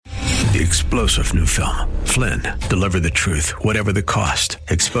the explosive new film, Flynn, deliver the truth, whatever the cost,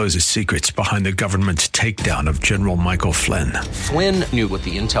 exposes secrets behind the government's takedown of General Michael Flynn. Flynn knew what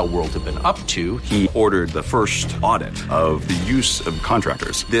the intel world had been up to. He ordered the first audit of the use of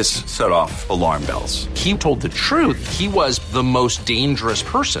contractors. This set off alarm bells. He told the truth. He was the most dangerous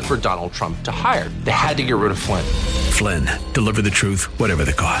person for Donald Trump to hire. They had to get rid of Flynn. Flynn, deliver the truth, whatever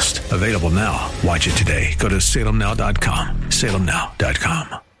the cost. Available now. Watch it today. Go to salemnow.com.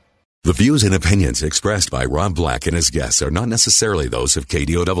 salemnow.com. The views and opinions expressed by Rob Black and his guests are not necessarily those of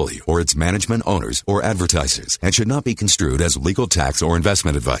KDOW or its management, owners, or advertisers and should not be construed as legal, tax, or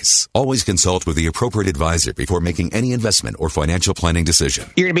investment advice. Always consult with the appropriate advisor before making any investment or financial planning decision.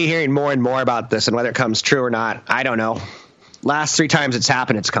 You're going to be hearing more and more about this, and whether it comes true or not, I don't know. Last 3 times it's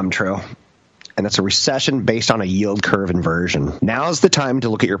happened, it's come true. And that's a recession based on a yield curve inversion. Now's the time to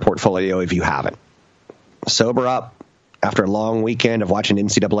look at your portfolio if you haven't. Sober up after a long weekend of watching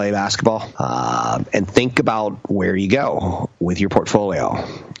NCAA basketball, and think about where you go with your portfolio.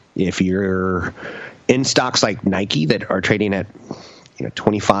 If you're in stocks like Nike that are trading at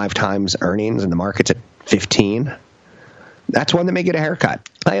 25 times earnings and the market's at 15, that's one that may get a haircut.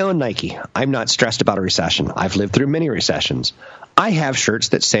 I own Nike. I'm not stressed about a recession. I've lived through many recessions. I have shirts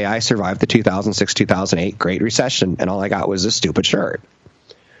that say I survived the 2006-2008 Great Recession, and all I got was a stupid shirt.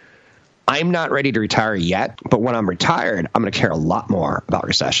 I'm not ready to retire yet, but when I'm retired, I'm going to care a lot more about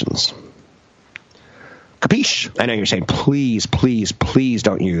recessions. Capiche? I know you're saying, please, please, please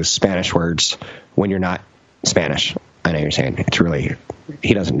don't use Spanish words when you're not Spanish. I know you're saying, it's really,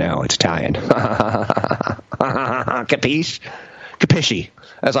 he doesn't know, it's Italian. Capiche? Capisci,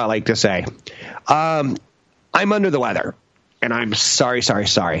 as I like to say. I'm under the weather, and I'm sorry.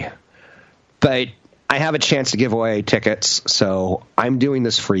 But I have a chance to give away tickets, so I'm doing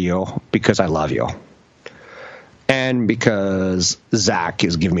this for you because I love you. And because Zach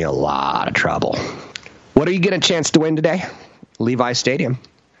is giving me a lot of trouble. What are you getting a chance to win today? Levi's Stadium.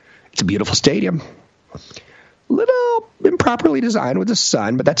 It's a beautiful stadium. A little improperly designed with the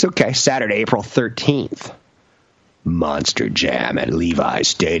sun, but that's okay. Saturday, April 13th. Monster Jam at Levi's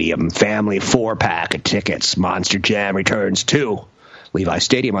Stadium. Family 4-pack of tickets. Monster Jam returns to Levi's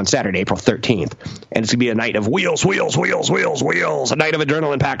Stadium on Saturday, April 13th. And it's going to be a night of wheels. A night of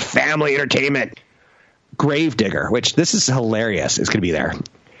adrenaline-packed family entertainment. Gravedigger, which this is hilarious, is going to be there.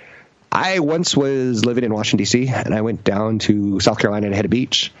 I once was living in Washington, D.C., and I went down to South Carolina to hit a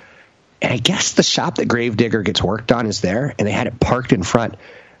beach. And I guess the shop that Gravedigger gets worked on is there, and they had it parked in front.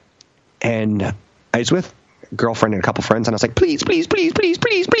 And I was with a girlfriend and a couple friends, and I was like, please,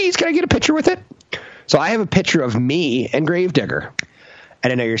 can I get a picture with it? So I have a picture of me and Gravedigger.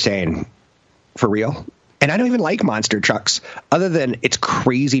 And I know you're saying, for real? And I don't even like monster trucks other than it's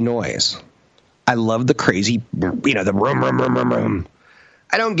crazy noise. I love the crazy, the vroom.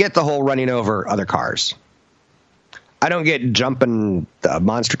 I don't get the whole running over other cars. I don't get jumping the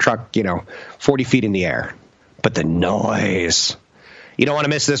monster truck, 40 feet in the air. But the noise. You don't want to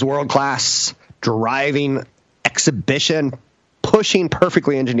miss this world-class driving exhibition, pushing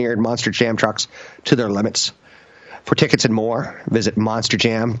perfectly engineered Monster Jam trucks to their limits. For tickets and more, visit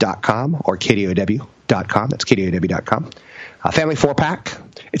monsterjam.com or KDOW.com. That's KDOW.com. Family 4-pack.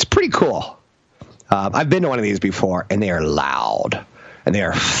 It's pretty cool. I've been to one of these before, and they are loud, and they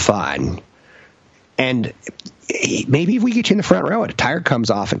are fun. And maybe if we get you in the front row, a tire comes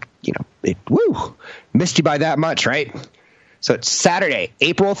off, and, missed you by that much, right? So it's Saturday,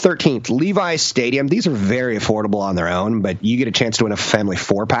 April 13th, Levi's Stadium. These are very affordable on their own, but you get a chance to win a family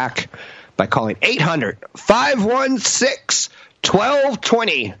 4-pack by calling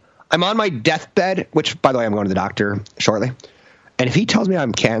 800-516-1220. I'm on my deathbed, which, by the way, I'm going to the doctor shortly. And if he tells me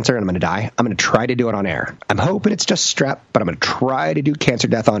I'm cancer and I'm going to die, I'm going to try to do it on air. I'm hoping it's just strep, but I'm going to try to do cancer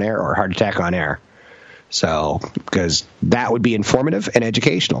death on air or heart attack on air. So, because that would be informative and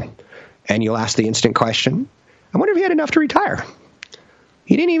educational. And you'll ask the instant question, I wonder if he had enough to retire.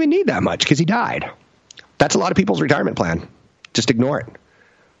 He didn't even need that much because he died. That's a lot of people's retirement plan. Just ignore it.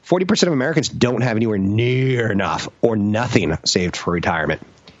 40% of Americans don't have anywhere near enough or nothing saved for retirement.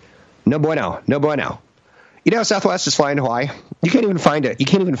 No bueno. Southwest is flying to Hawaii. You can't even find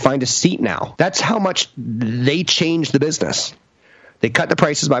a seat now. That's how much they changed the business. They cut the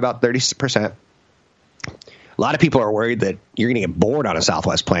prices by about 30%. A lot of people are worried that you're going to get bored on a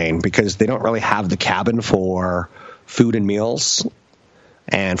Southwest plane because they don't really have the cabin for food and meals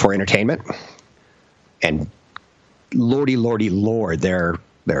and for entertainment. And lordy, Lord, their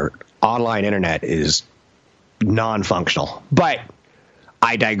online internet is non-functional. But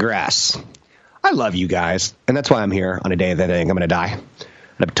I digress. I love you guys, and that's why I'm here on a day that I think I'm going to die. I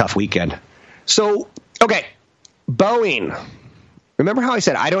had a tough weekend. So, okay, Boeing Remember how I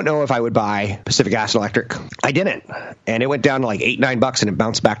said I don't know if I would buy Pacific Gas and Electric? I didn't. And it went down to like $8-9 and it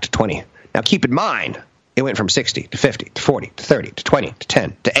bounced back to 20. Now keep in mind, it went from 60 to 50 to 40 to 30 to 20 to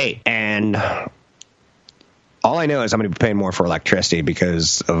 10 to 8. And all I know is I'm going to be paying more for electricity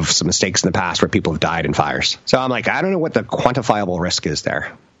because of some mistakes in the past where people have died in fires. So I'm like, I don't know what the quantifiable risk is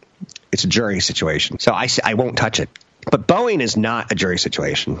there. It's a jury situation. So I won't touch it. But Boeing is not a jury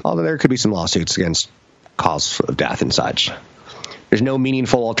situation, although there could be some lawsuits against cause of death and such. There's no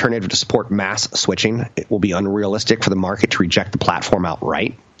meaningful alternative to support mass switching. It will be unrealistic for the market to reject the platform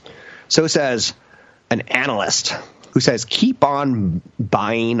outright. So says an analyst who says, keep on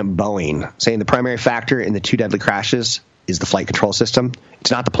buying Boeing, saying the primary factor in the 2 deadly crashes is the flight control system.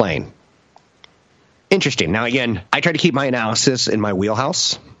 It's not the plane. Interesting. Now, again, I try to keep my analysis in my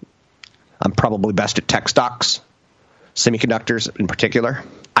wheelhouse. I'm probably best at tech stocks, semiconductors in particular.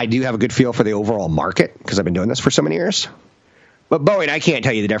 I do have a good feel for the overall market because I've been doing this for so many years. But Boeing, I can't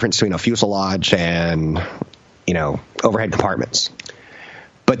tell you the difference between a fuselage and, overhead compartments.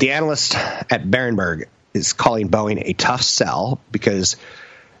 But the analyst at Berenberg is calling Boeing a tough sell because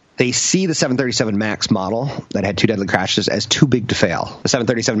they see the 737 MAX model that had 2 deadly crashes as too big to fail. The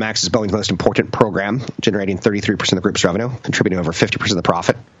 737 MAX is Boeing's most important program, generating 33% of the group's revenue, contributing over 50% of the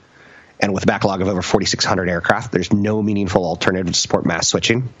profit. And with a backlog of over 4,600 aircraft, there's no meaningful alternative to support mass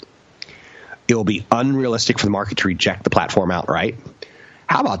switching. It will be unrealistic for the market to reject the platform outright.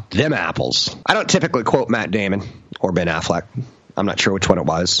 How about them apples? I don't typically quote Matt Damon or Ben Affleck. I'm not sure which one it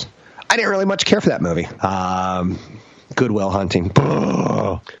was. I didn't really much care for that movie. Good Will Hunting.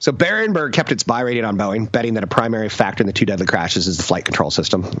 So Berenberg kept its buy rating on Boeing, betting that a primary factor in the 2 deadly crashes is the flight control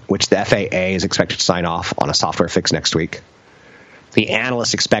system, which the FAA is expected to sign off on a software fix next week. The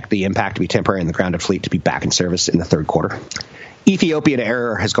analysts expect the impact to be temporary and the grounded fleet to be back in service in the third quarter. Ethiopian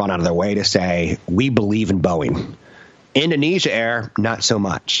Air has gone out of their way to say, we believe in Boeing. Indonesia Air, not so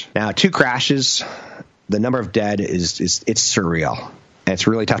much. Now, 2 crashes, the number of dead it's surreal. And it's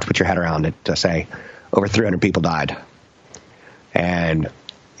really tough to put your head around it to say over 300 people died. And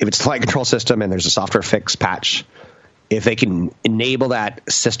if it's the flight control system and there's a software fix patch, if they can enable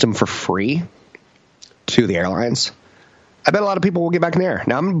that system for free to the airlines, I bet a lot of people will get back in the air.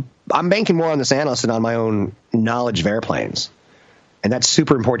 Now, I'm banking more on this analyst than on my own knowledge of airplanes. And that's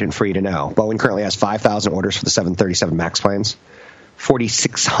super important for you to know. Boeing currently has 5,000 orders for the 737 MAX planes.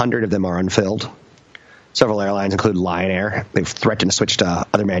 4,600 of them are unfilled. Several airlines, include Lion Air, they've threatened to switch to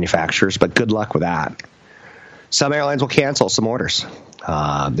other manufacturers, but good luck with that. Some airlines will cancel some orders.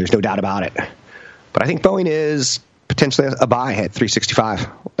 There's no doubt about it. But I think Boeing is potentially a buy at 365.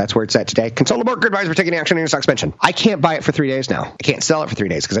 That's where it's at today. Consult the broker advisor for taking action on your stocks mentioned. I can't buy it for 3 days now. I can't sell it for 3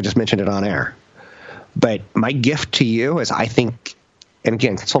 days because I just mentioned it on air. But my gift to you is I think, and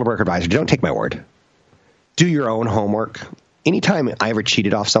again, consult a broker advisor. Don't take my word. Do your own homework. Anytime I ever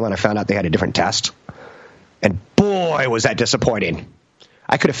cheated off someone, I found out they had a different test. And boy, was that disappointing.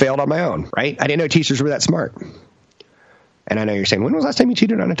 I could have failed on my own, right? I didn't know teachers were that smart. And I know you're saying, when was the last time you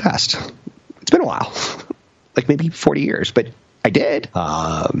cheated on a test? It's been a while. Like maybe 40 years, but I did.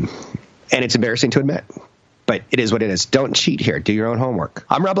 And it's embarrassing to admit. But it is what it is. Don't cheat here. Do your own homework.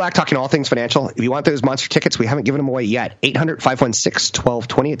 I'm Rob Black, talking all things financial. If you want those monster tickets, we haven't given them away yet.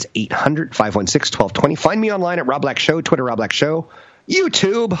 800-516-1220. It's 800-516-1220. Find me online at Rob Black Show, Twitter Rob Black Show,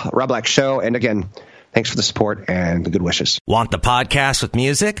 YouTube Rob Black Show. And again, thanks for the support and the good wishes. Want the podcast with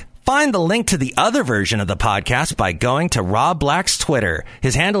music? Find the link to the other version of the podcast by going to Rob Black's Twitter.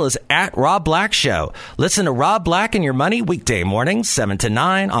 His handle is at Rob Black Show. Listen to Rob Black and Your Money weekday mornings, 7 to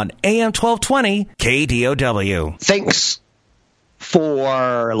 9 on AM 1220 KDOW. Thanks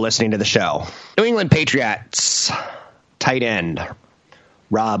for listening to the show. New England Patriots tight end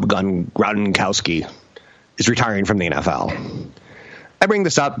Rob Gronkowski is retiring from the NFL. I bring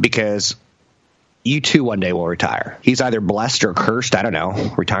this up because you too one day will retire. He's either blessed or cursed. I don't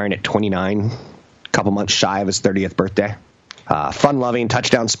know. Retiring at 29, a couple months shy of his 30th birthday. Fun-loving,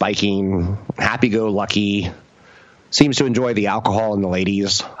 touchdown spiking, happy-go-lucky. Seems to enjoy the alcohol and the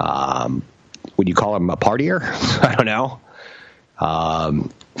ladies. Would you call him a partier? I don't know.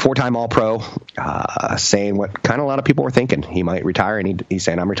 4-time All-Pro, saying what kind of a lot of people were thinking. He might retire, and he's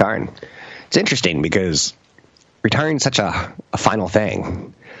saying, I'm retiring. It's interesting because retiring is such a final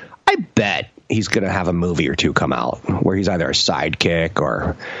thing. I bet he's going to have a movie or two come out where he's either a sidekick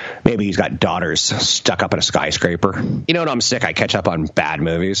or maybe he's got daughters stuck up in a skyscraper. You know, when I'm sick, I catch up on bad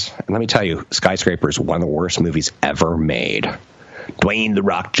movies. And let me tell you, Skyscraper is one of the worst movies ever made. Dwayne "The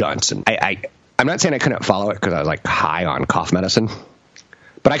Rock" Johnson. I'm not saying I couldn't follow it because I was like high on cough medicine.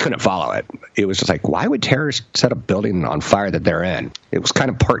 But I couldn't follow it. It was just like, why would terrorists set a building on fire that they're in? It was kind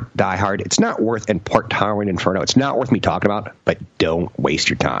of part Die Hard. It's not worth, and part Towering Inferno. It's not worth me talking about, but don't waste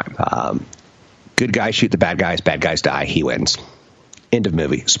your time. Good guys shoot the bad guys die, he wins. End of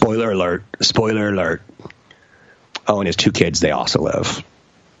movie. Spoiler alert. Spoiler alert. Oh, and his 2 kids, they also live.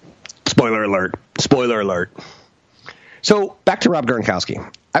 Spoiler alert. Spoiler alert. So, back to Rob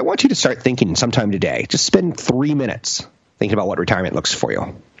Gronkowski. I want you to start thinking sometime today. Just spend 3 minutes thinking about what retirement looks for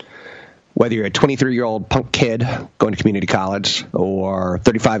you. Whether you're a 23-year-old punk kid going to community college, or a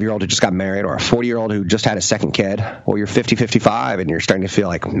 35-year-old who just got married, or a 40-year-old who just had a second kid, or you're 50, 55, and you're starting to feel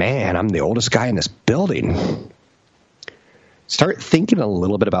like, man, I'm the oldest guy in this building. Start thinking a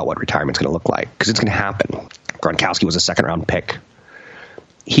little bit about what retirement's going to look like, because it's going to happen. Gronkowski was a second-round pick.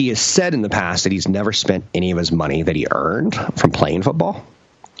 He has said in the past that he's never spent any of his money that he earned from playing football.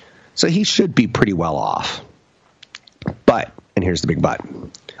 So he should be pretty well off. But, and here's the big but,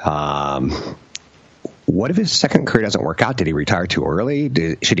 what if his second career doesn't work out? Did he retire too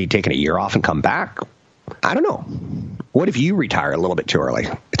early? Should he take a year off and come back? I don't know. What if you retire a little bit too early?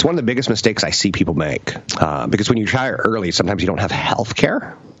 It's one of the biggest mistakes I see people make, because when you retire early, sometimes you don't have health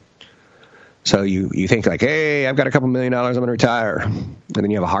care. So you think like, hey, I've got a couple $1 million, I'm going to retire. And then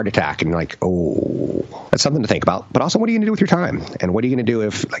you have a heart attack and you're like, oh, that's something to think about. But also, what are you going to do with your time? And what are you going to do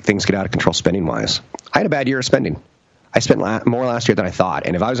if like things get out of control spending wise? I had a bad year of spending. I spent more last year than I thought.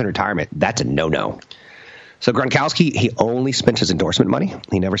 And if I was in retirement, that's a no-no. So Gronkowski, he only spent his endorsement money.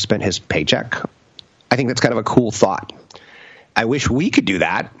 He never spent his paycheck. I think that's kind of a cool thought. I wish we could do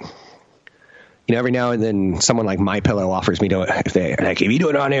that. You know, every now and then someone like MyPillow offers me to, if you do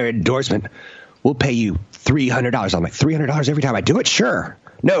an on-air endorsement, we'll pay you $300. I'm like, $300 every time I do it? Sure.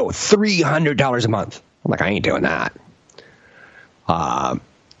 No, $300 a month. I'm like, I ain't doing that.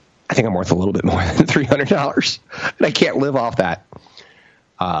 I think I'm worth a little bit more than $300, and I can't live off that.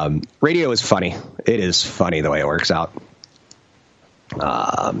 Radio is funny. It is funny the way it works out.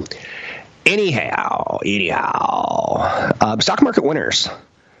 Anyhow, stock market winners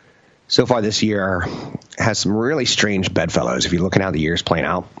so far this year has some really strange bedfellows. If you're looking how the year's playing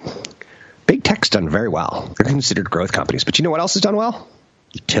out, big tech's done very well. They're considered growth companies, but you know what else has done well?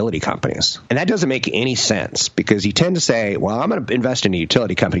 Utility companies. And that doesn't make any sense because you tend to say, well, I'm going to invest in a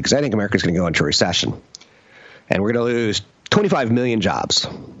utility company because I think America's going to go into a recession and we're going to lose 25 million jobs.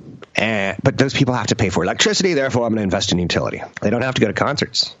 But those people have to pay for electricity, therefore I'm going to invest in utility. They don't have to go to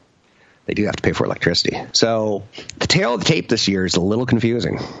concerts. They do have to pay for electricity. So the tail of the tape this year is a little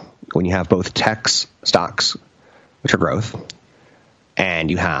confusing when you have both tech stocks, which are growth,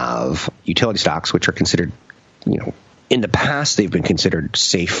 and you have utility stocks, which are considered, in the past, they've been considered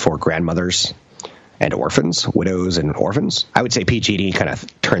safe for grandmothers and orphans, widows and orphans. I would say PG&E kind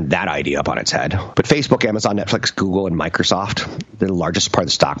of turned that idea up on its head. But Facebook, Amazon, Netflix, Google, and Microsoft, they're the largest part of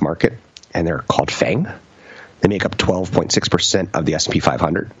the stock market, and they're called FANG. They make up 12.6% of the S&P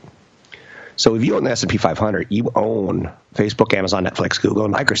 500. So if you own the S&P 500, you own Facebook, Amazon, Netflix, Google,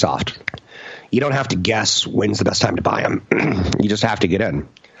 and Microsoft. You don't have to guess when's the best time to buy them. You just have to get in.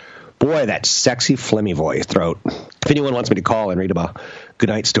 Boy, that sexy, phlegmy voice throat. If anyone wants me to call and read about a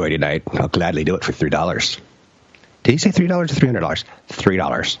goodnight story tonight, I'll gladly do it for $3. Did he say $3 or $300?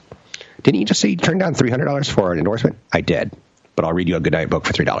 $3. Didn't you just say you turned down $300 for an endorsement? I did, but I'll read you a goodnight book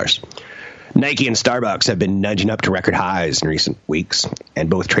for $3. Nike and Starbucks have been nudging up to record highs in recent weeks, and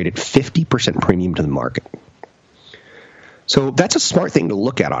both traded 50% premium to the market. So that's a smart thing to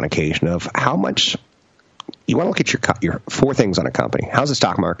look at on occasion of how much you want to look at your four things on a company. How's the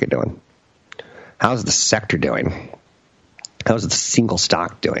stock market doing? How's the sector doing? How's the single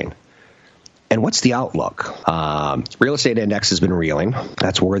stock doing? And what's the outlook? Real estate index has been reeling.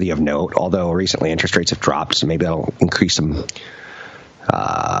 That's worthy of note, although recently interest rates have dropped, so maybe that'll increase some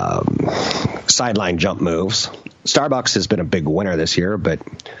sideline jump moves. Starbucks has been a big winner this year, but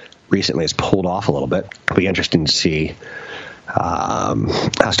recently has pulled off a little bit. It'll be interesting to see how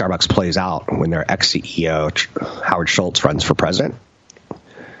Starbucks plays out when their ex-CEO, Howard Schultz, runs for president.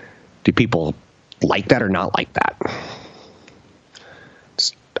 Do people like that or not like that?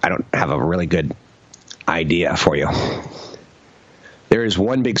 I don't have a really good idea for you. There is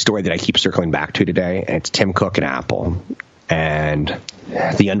one big story that I keep circling back to today, and it's Tim Cook and Apple. And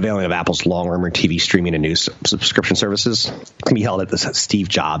the unveiling of Apple's long-rumored TV streaming and news subscription services can be held at the Steve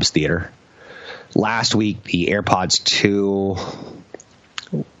Jobs Theater. Last week, the AirPods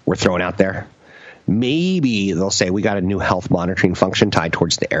 2 were thrown out there. Maybe they'll say we got a new health monitoring function tied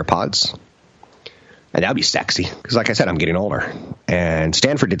towards the AirPods. And that would be sexy, because like I said, I'm getting older. And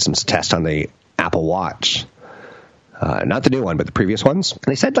Stanford did some tests on the Apple Watch Not the new one, but the previous ones. And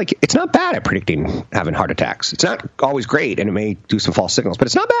they said, like, it's not bad at predicting having heart attacks. It's not always great, and it may do some false signals, but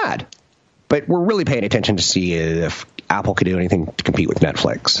it's not bad. But we're really paying attention to see if Apple could do anything to compete with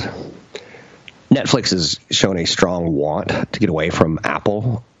Netflix. Netflix has shown a strong want to get away from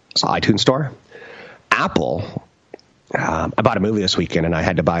Apple's iTunes store. Apple, I bought a movie this weekend, and I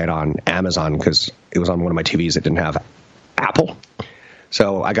had to buy it on Amazon because it was on one of my TVs that didn't have Apple.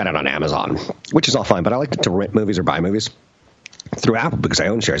 So I got it on Amazon, which is all fine, but I like to rent movies or buy movies through Apple because I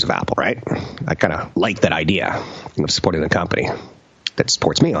own shares of Apple, right? I kind of like that idea of supporting the company that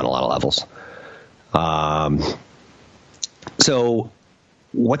supports me on a lot of levels. So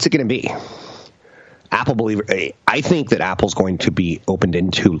what's it going to be? I think that Apple's going to be opened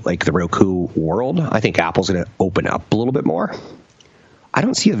into like the Roku world. I think Apple's going to open up a little bit more. I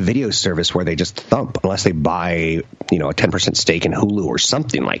don't see a video service where they just thump unless they buy, a 10% stake in Hulu or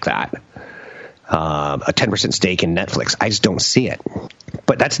something like that. A 10% stake in Netflix. I just don't see it.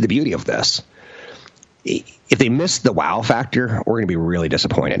 But that's the beauty of this. If they miss the wow factor, we're going to be really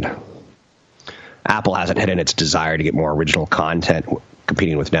disappointed. Apple hasn't hidden its desire to get more original content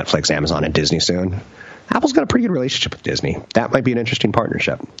competing with Netflix, Amazon, and Disney soon. Apple's got a pretty good relationship with Disney. That might be an interesting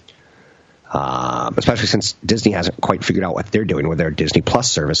partnership. Especially since Disney hasn't quite figured out what they're doing with their Disney Plus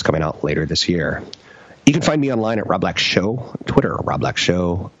service coming out later this year. You can find me online at Rob Black Show, Twitter, Rob Black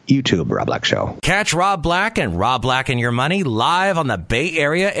Show, YouTube, Rob Black Show. Catch Rob Black and Rob Black and Your Money live on the Bay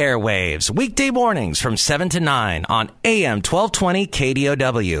Area airwaves, weekday mornings from 7 to 9 on AM 1220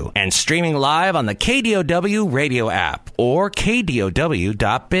 KDOW and streaming live on the KDOW radio app or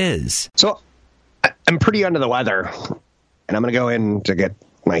KDOW.biz. So I'm pretty under the weather, and I'm going to go in to get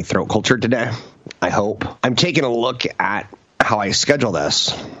my throat cultured today, I hope. I'm taking a look at how I schedule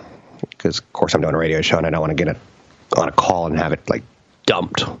this because, of course, I'm doing a radio show and I don't want to get it on a call and have it like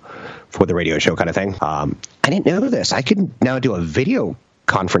dumped for the radio show kind of thing. I didn't know this. I can now do a video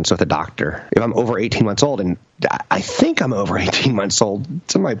conference with a doctor if I'm over 18 months old, and I think I'm over 18 months old.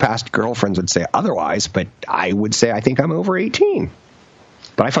 Some of my past girlfriends would say otherwise, but I would say I think I'm over 18.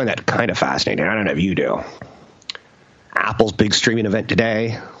 But I find that kind of fascinating. I don't know if you do. Apple's big streaming event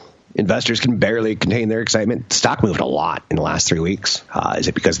today. Investors can barely contain their excitement. Stock moved a lot in the last 3 weeks. Is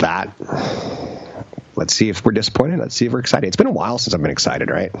it because of that? Let's see if we're disappointed. Let's see if we're excited. It's been a while since I've been excited,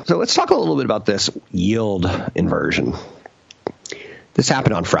 right? So let's talk a little bit about this yield inversion. This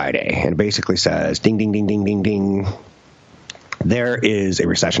happened on Friday, and it basically says, ding, ding, ding, ding, ding, ding. There is a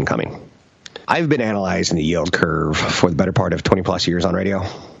recession coming. I've been analyzing the yield curve for the better part of 20-plus years on radio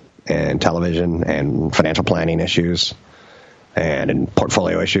and television and financial planning issues and in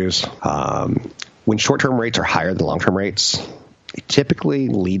portfolio issues. When short-term rates are higher than long-term rates, it typically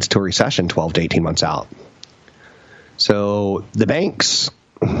leads to a recession 12 to 18 months out. So the banks,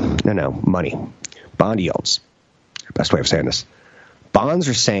 money, bond yields, best way of saying this. Bonds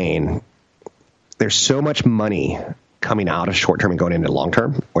are saying there's so much money coming out of short-term and going into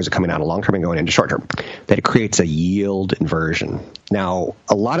long-term, or is it coming out of long-term and going into short-term, that it creates a yield inversion. Now,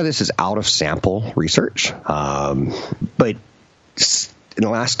 a lot of this is out of sample research, but in the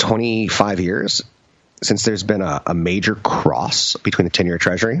last 25 years, since there's been a major cross between the 10-year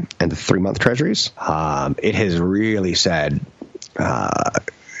Treasury and the 3-month Treasuries, it has really said,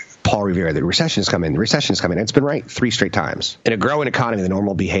 Paul Revere, the recession is coming. The recession is coming. And it's been right 3 straight times. In a growing economy, the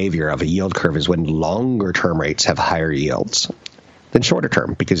normal behavior of a yield curve is when longer-term rates have higher yields than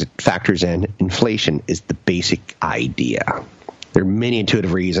shorter-term because it factors in inflation is the basic idea. There are many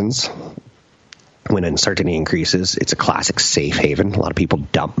intuitive reasons. When uncertainty increases, it's a classic safe haven. A lot of people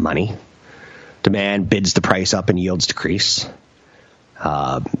dump money. Demand bids the price up and yields decrease.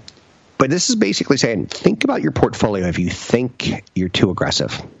 But this is basically saying, think about your portfolio if you think you're too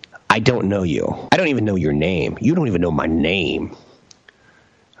aggressive. I don't know you. I don't even know your name. You don't even know my name.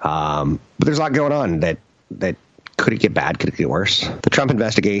 But there's a lot going on that could it get bad? Could it get worse? The Trump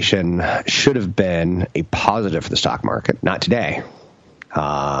investigation should have been a positive for the stock market. Not today.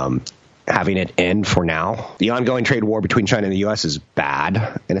 Having it end for now. The ongoing trade war between China and the U.S. is bad,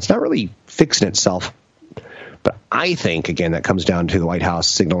 and it's not really fixing itself. But I think, again, that comes down to the White House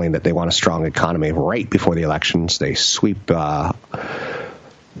signaling that they want a strong economy right before the elections. They sweep the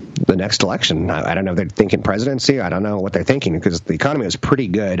next election. I don't know if they're thinking presidency. I don't know what they're thinking because the economy was pretty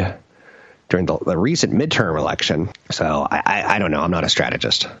good during the recent midterm election. So I don't know. I'm not a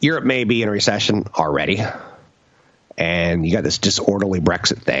strategist. Europe may be in a recession already. And you got this disorderly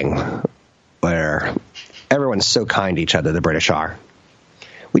Brexit thing where everyone's so kind to each other, the British are.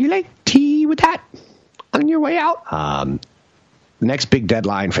 Would you like tea with that on your way out? The next big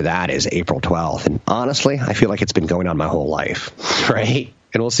deadline for that is April 12th. And honestly, I feel like it's been going on my whole life, right?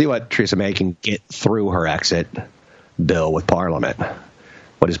 And we'll see what Theresa May can get through her exit bill with Parliament.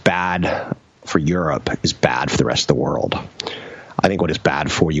 What is bad for Europe is bad for the rest of the world. I think what is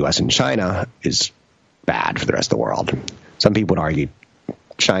bad for U.S. and China is bad for the rest of the world. Some people would argue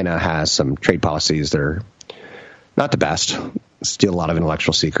China has some trade policies that are not the best, steal a lot of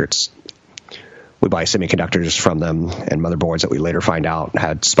intellectual secrets. We buy semiconductors from them and motherboards that we later find out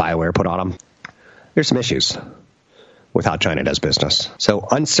had spyware put on them. There's some issues with how China does business. So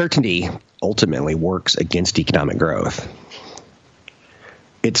uncertainty ultimately works against economic growth.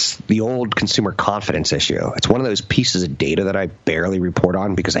 It's the old consumer confidence issue. It's one of those pieces of data that I barely report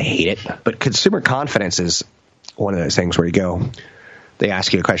on because I hate it. But consumer confidence is one of those things where you go, they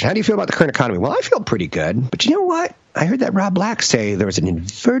ask you a question, how do you feel about the current economy? Well, I feel pretty good. But you know what? I heard that Rob Black say there was an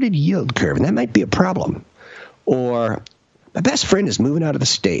inverted yield curve, and that might be a problem. Or my best friend is moving out of the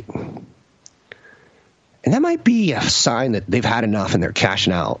state. And that might be a sign that they've had enough and they're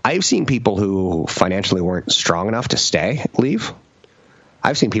cashing out. I've seen people who financially weren't strong enough to leave.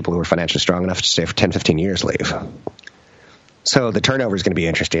 I've seen people who were financially strong enough to stay for 10, 15 years leave. So the turnover is going to be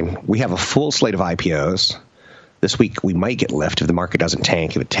interesting. We have a full slate of IPOs. This week we might get Lyft if the market doesn't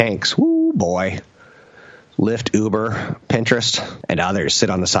tank. If it tanks, woo boy. Lyft, Uber, Pinterest, and others sit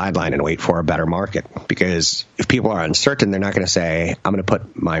on the sideline and wait for a better market. Because if people are uncertain, they're not going to say, I'm going to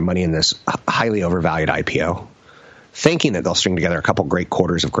put my money in this highly overvalued IPO, thinking that they'll string together a couple great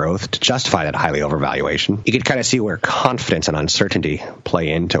quarters of growth to justify that highly overvaluation. You can kind of see where confidence and uncertainty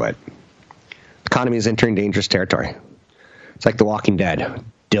play into it. The economy is entering dangerous territory. It's like The Walking Dead.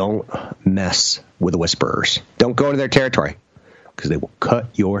 Don't mess with the whisperers. Don't go into their territory because they will cut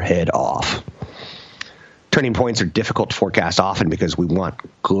your head off. Turning points are difficult to forecast often because we want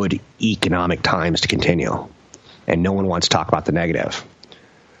good economic times to continue, and no one wants to talk about the negative.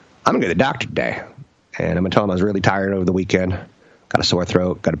 I'm going to go to the doctor today, and I'm going to tell him I was really tired over the weekend, got a sore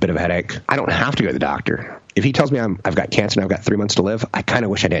throat, got a bit of a headache. I don't have to go to the doctor. If he tells me I've got cancer and I've got 3 months to live, I kind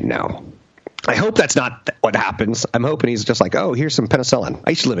of wish I didn't know. I hope that's not what happens. I'm hoping he's just like, oh, here's some penicillin.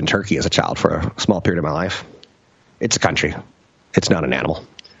 I used to live in Turkey as a child for a small period of my life. It's a country. It's not an animal.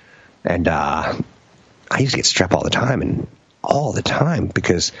 And I used to get strep all the time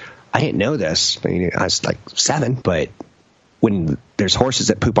because I didn't know this. I mean, I was like 7, but when there's horses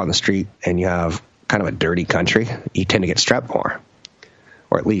that poop on the street and you have kind of a dirty country, you tend to get strep more.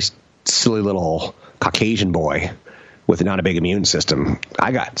 Or at least silly little Caucasian boy with not a big immune system.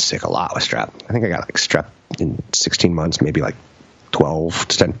 I got sick a lot with strep. I think I got like strep in 16 months, maybe like 10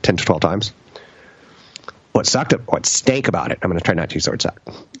 to 12 times. What stank about it, I'm going to try not to use the word suck.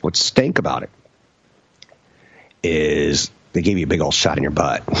 What stank about it is they gave you a big old shot in your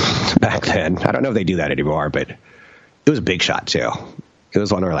butt back then. I don't know if they do that anymore, but it was a big shot too. It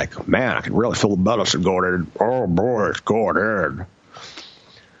was one where like, man, I can really feel the medicine going in. Oh boy, it's going in.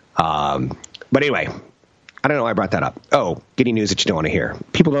 But anyway, I don't know why I brought that up. Oh, getting news that you don't want to hear.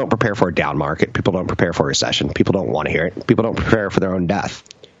 People don't prepare for a down market. People don't prepare for a recession. People don't want to hear it. People don't prepare for their own death.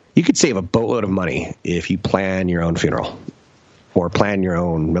 You could save a boatload of money if you plan your own funeral or plan your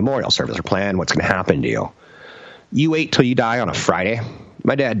own memorial service or plan what's going to happen to you. You wait till you die on a Friday.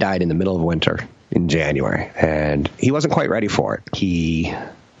 My dad died in the middle of winter in January, and he wasn't quite ready for it. He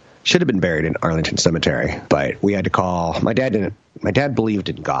should have been buried in Arlington Cemetery, but we had to call. My dad believed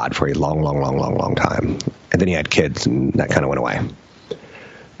in God for a long time, and then he had kids, and that kind of went away.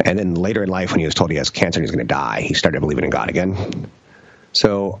 And then later in life, when he was told he has cancer and he's going to die, he started believing in God again.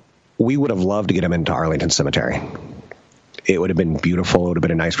 So we would have loved to get him into Arlington Cemetery. It would have been beautiful. It would have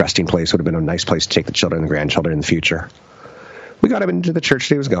been a nice resting place. It would have been a nice place to take the children and the grandchildren in the future. We got him into the church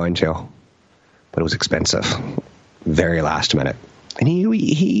that he was going to, but it was expensive. Very last minute. And he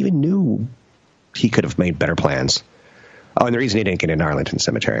even knew he could have made better plans. Oh, and the reason he didn't get into Arlington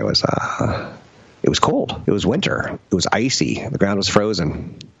Cemetery was it was cold. It was winter. It was icy. The ground was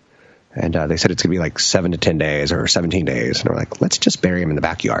frozen. And they said it's going to be like 7 to 10 days or 17 days. And we're like, let's just bury him in the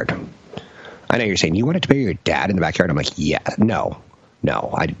backyard. I know you're saying you wanted to bury your dad in the backyard. I'm like, yeah, no,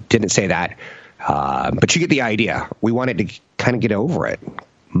 I didn't say that. But you get the idea. We wanted to kind of get over it.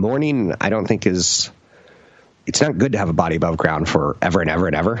 Mourning, I don't think it's not good to have a body above ground forever and ever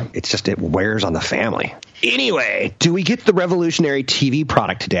and ever. It's just, it wears on the family. Anyway, do we get the revolutionary TV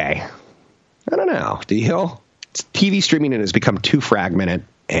product today? I don't know. Do you? TV streaming has become too fragmented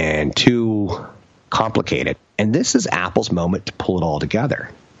and too complicated. And this is Apple's moment to pull it all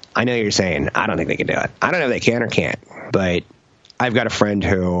together. I know you're saying, I don't think they can do it. I don't know if they can or can't. But I've got a friend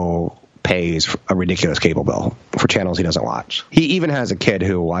who pays a ridiculous cable bill for channels he doesn't watch. He even has a kid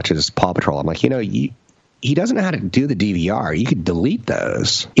who watches Paw Patrol. I'm like, he doesn't know how to do the DVR. You could delete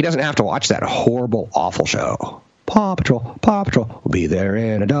those. He doesn't have to watch that horrible, awful show. Paw Patrol will be there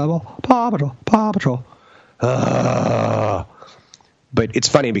in a double. Paw Patrol. But it's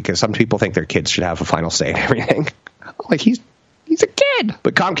funny because some people think their kids should have a final say in everything. Like, he's a kid.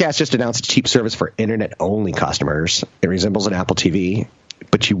 But Comcast just announced a cheap service for internet-only customers. It resembles an Apple TV,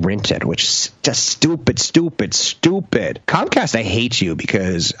 but you rent it, which is just stupid. Comcast, I hate you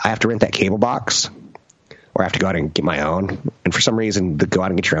because I have to rent that cable box, or I have to go out and get my own. And for some reason, the go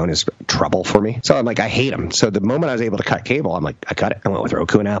out and get your own is trouble for me. So I'm like, I hate them. So the moment I was able to cut cable, I'm like, I cut it. I went with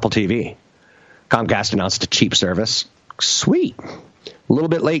Roku and Apple TV. Comcast announced a cheap service. Sweet. A little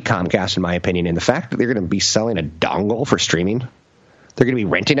bit late, Comcast, in my opinion, in the fact that they're going to be selling a dongle for streaming. They're going to be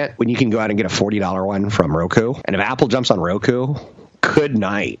renting it when you can go out and get a $40 one from Roku. And if Apple jumps on Roku, good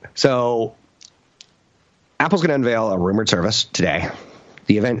night. So Apple's going to unveil a rumored service today.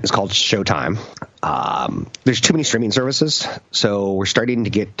 The event is called Showtime. There's too many streaming services, so we're starting to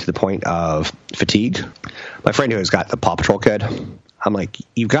get to the point of fatigue. My friend who has got the Paw Patrol kid, I'm like,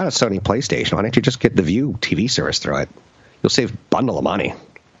 you've got a Sony PlayStation. Why don't you just get the View TV service through it? You'll save a bundle of money.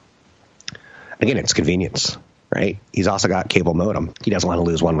 Again, it's convenience, right? He's also got cable modem. He doesn't want to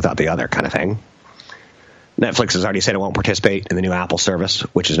lose one without the other kind of thing. Netflix has already said it won't participate in the new Apple service,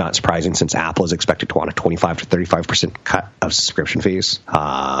 which is not surprising since Apple is expected to want a 25 to 35% cut of subscription fees.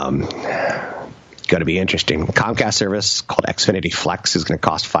 Going to be interesting. Comcast service called Xfinity Flex is going to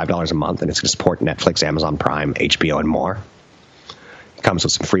cost $5 a month, and it's going to support Netflix, Amazon Prime, HBO, and more. It comes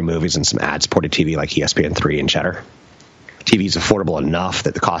with some free movies and some ad-supported TV like ESPN3 and Cheddar. TV is affordable enough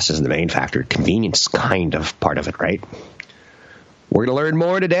that the cost isn't the main factor. Convenience is kind of part of it, right? We're going to learn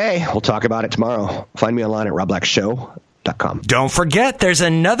more today. We'll talk about it tomorrow. Find me online at robblackshow.com. Don't forget, there's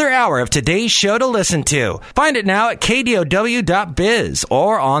another hour of today's show to listen to. Find it now at KDOW.biz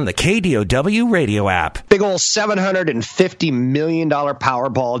or on the KDOW radio app. Big old $750 million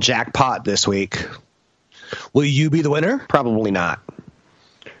Powerball jackpot this week. Will you be the winner? Probably not.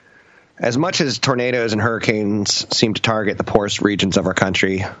 As much as tornadoes and hurricanes seem to target the poorest regions of our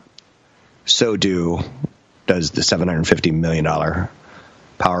country, so does the $750 million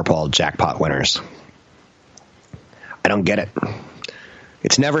Powerball jackpot winners. I don't get it.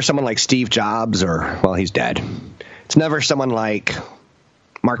 It's never someone like Steve Jobs well, he's dead. It's never someone like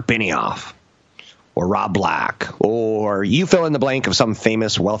Mark Benioff or Rob Black or you fill in the blank of some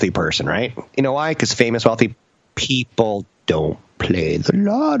famous wealthy person, right? You know why? Because famous wealthy people don't play the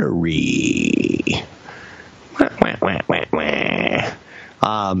lottery.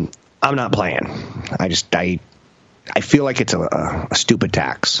 I'm not playing. I feel like it's a stupid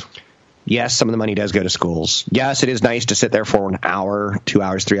tax. Yes, some of the money does go to schools. Yes, it is nice to sit there for an hour, 2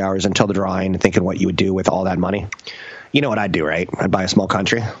 hours, 3 hours until the drawing and thinking what you would do with all that money. You know what I'd do, right? I'd buy a small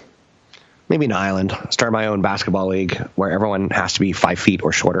country, maybe an island, start my own basketball league where everyone has to be 5 feet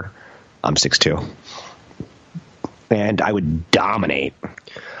or shorter. I'm 6'2". And I would dominate.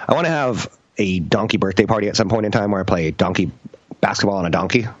 I want to have a donkey birthday party at some point in time where I play donkey basketball on a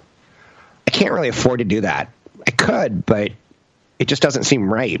donkey. I can't really afford to do that. I could, but it just doesn't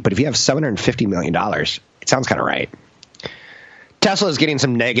seem right. But if you have $750 million, it sounds kind of right. Tesla is getting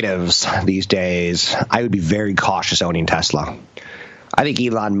some negatives these days. I would be very cautious owning Tesla. I think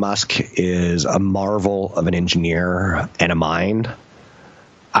Elon Musk is a marvel of an engineer and a mind.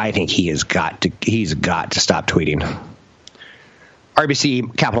 I think he's got to stop tweeting.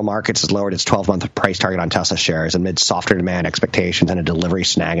 RBC Capital Markets has lowered its 12-month price target on Tesla shares amid softer demand expectations and a delivery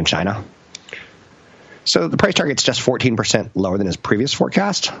snag in China. So the price target's just 14% lower than his previous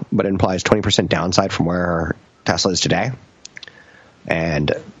forecast, but it implies 20% downside from where Tesla is today.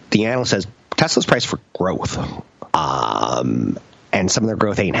 And the analyst says Tesla's priced for growth, and some of their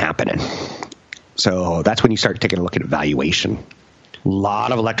growth ain't happening. So that's when you start taking a look at valuation. A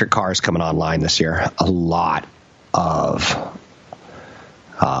lot of electric cars coming online this year. A lot of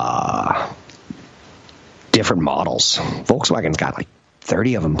different models. Volkswagen's got like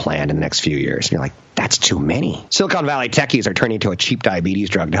 30 of them planned in the next few years. And you're like, that's too many. Silicon Valley techies are turning to a cheap diabetes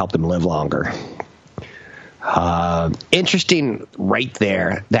drug to help them live longer. Interesting right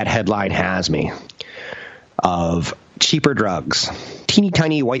there, that headline has me, of cheaper drugs. Teeny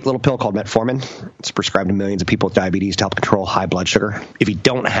tiny white little pill called metformin. It's prescribed to millions of people with diabetes to help control high blood sugar. If you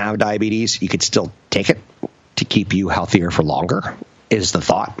don't have diabetes, you could still take it to keep you healthier for longer, is the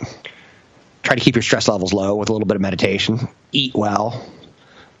thought. Try to keep your stress levels low with a little bit of meditation. Eat well.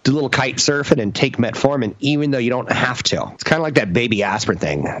 Do a little kite surfing and take metformin even though you don't have to. It's kind of like that baby aspirin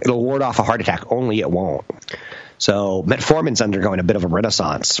thing. It'll ward off a heart attack, only it won't. So metformin's undergoing a bit of a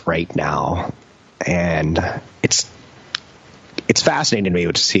renaissance right now. And it's fascinating to me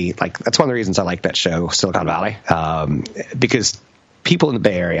to see. Like, that's one of the reasons I like that show, Silicon Valley, because people in the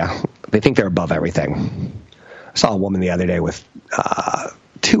Bay Area, they think they're above everything. I saw a woman the other day with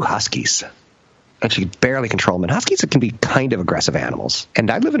 2 huskies. and she could barely control them. And huskies can be kind of aggressive animals. And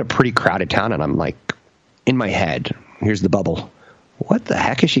I live in a pretty crowded town, and I'm like, in my head, here's the bubble. What the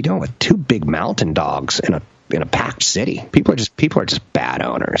heck is she doing with 2 big mountain dogs in a packed city? People are just bad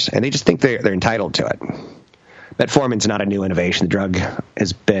owners, and they just think they're entitled to it. Metformin's not a new innovation. The drug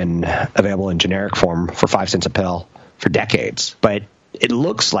has been available in generic form for 5 cents a pill for decades. But it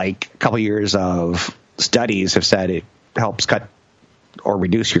looks like a couple years of studies have said it helps cut or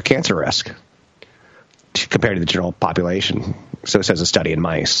reduce your cancer risk compared to the general population. So says a study in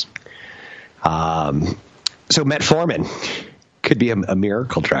mice. So metformin could be a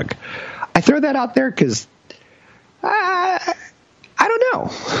miracle drug. I throw that out there because I don't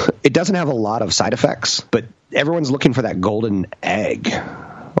know. It doesn't have a lot of side effects, but everyone's looking for that golden egg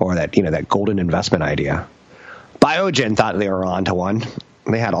or that golden investment idea. Biogen thought they were onto one.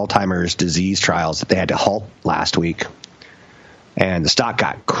 They had Alzheimer's disease trials that they had to halt last week, and the stock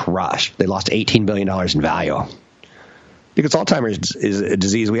got crushed. They lost $18 billion in value. Because Alzheimer's is a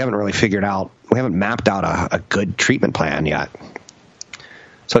disease we haven't really figured out. We haven't mapped out a good treatment plan yet.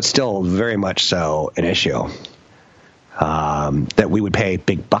 So it's still very much so an issue that we would pay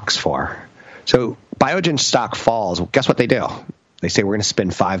big bucks for. So Biogen stock falls. Well, guess what they do? They say we're going to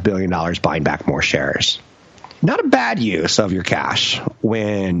spend $5 billion buying back more shares. Not a bad use of your cash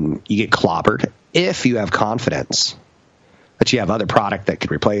when you get clobbered, if you have confidence that you have other product that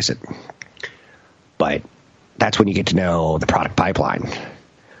could replace it. But that's when you get to know the product pipeline.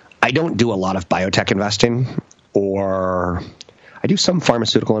 I don't do a lot of biotech investing, or I do some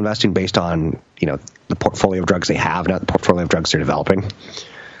pharmaceutical investing based on, the portfolio of drugs they have, not the portfolio of drugs they're developing.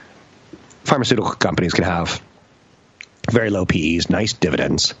 Pharmaceutical companies can have very low PEs, nice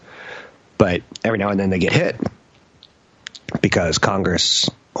dividends, but every now and then they get hit because Congress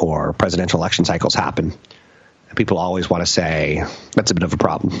or presidential election cycles happen. And people always want to say, that's a bit of a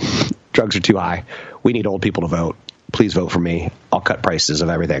problem. Drugs are too high. We need old people to vote. Please vote for me. I'll cut prices of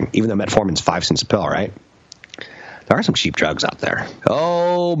everything. Even though metformin's 5 cents a pill, right? There are some cheap drugs out there.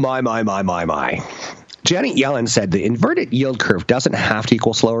 Oh, my. Janet Yellen said the inverted yield curve doesn't have to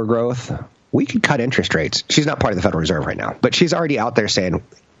equal slower growth. We could cut interest rates. She's not part of the Federal Reserve right now, but she's already out there saying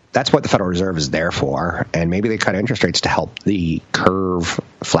that's what the Federal Reserve is there for, and maybe they cut interest rates to help the curve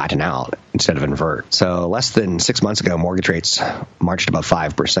flatten out instead of invert. So less than 6 months ago, mortgage rates marched above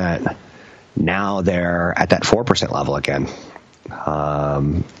 5%. Now they're at that 4% level again,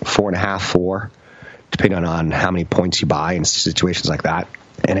 4.5%, 4%, depending on how many points you buy in situations like that.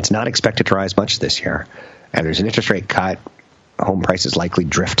 And it's not expected to rise much this year. And there's an interest rate cut. Home prices likely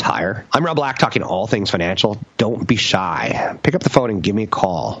drift higher. I'm Rob Black, talking all things financial. Don't be shy. Pick up the phone and give me a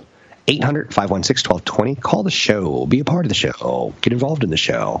call. 800-516-1220. Call the show. Be a part of the show. Get involved in the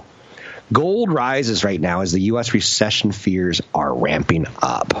show. Gold rises right now as the U.S. recession fears are ramping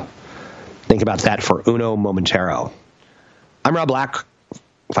up. Think about that for uno momentero. I'm Rob Black.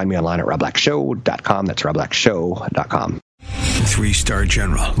 Find me online at robblackshow.com. That's robblackshow.com. 3-star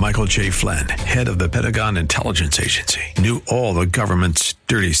General Michael J. Flynn, head of the Pentagon Intelligence Agency, knew all the government's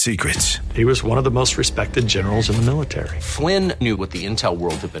dirty secrets. He was one of the most respected generals in the military. Flynn knew what the intel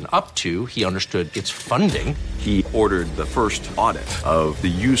world had been up to. He understood its funding. He ordered the first audit of the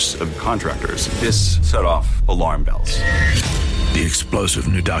use of contractors. This set off alarm bells. The explosive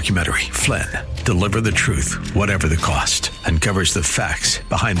new documentary, Flynn, Deliver the Truth, Whatever the Cost, uncovers the facts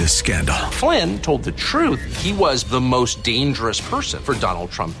behind this scandal. Flynn told the truth. He was the most dangerous person for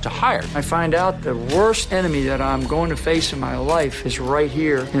Donald Trump to hire. I find out the worst enemy that I'm going to face in my life is right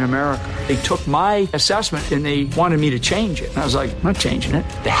here in America. They took my assessment and they wanted me to change it. And I was like, I'm not changing it.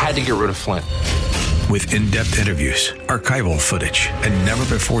 They had to get rid of Flynn. With in-depth interviews, archival footage, and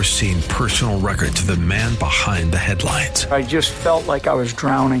never-before-seen personal records of the man behind the headlines. I just felt like I was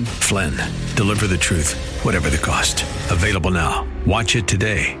drowning. Flynn, Deliver the Truth, Whatever the Cost. Available now. Watch it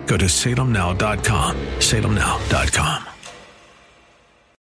today. Go to salemnow.com. salemnow.com.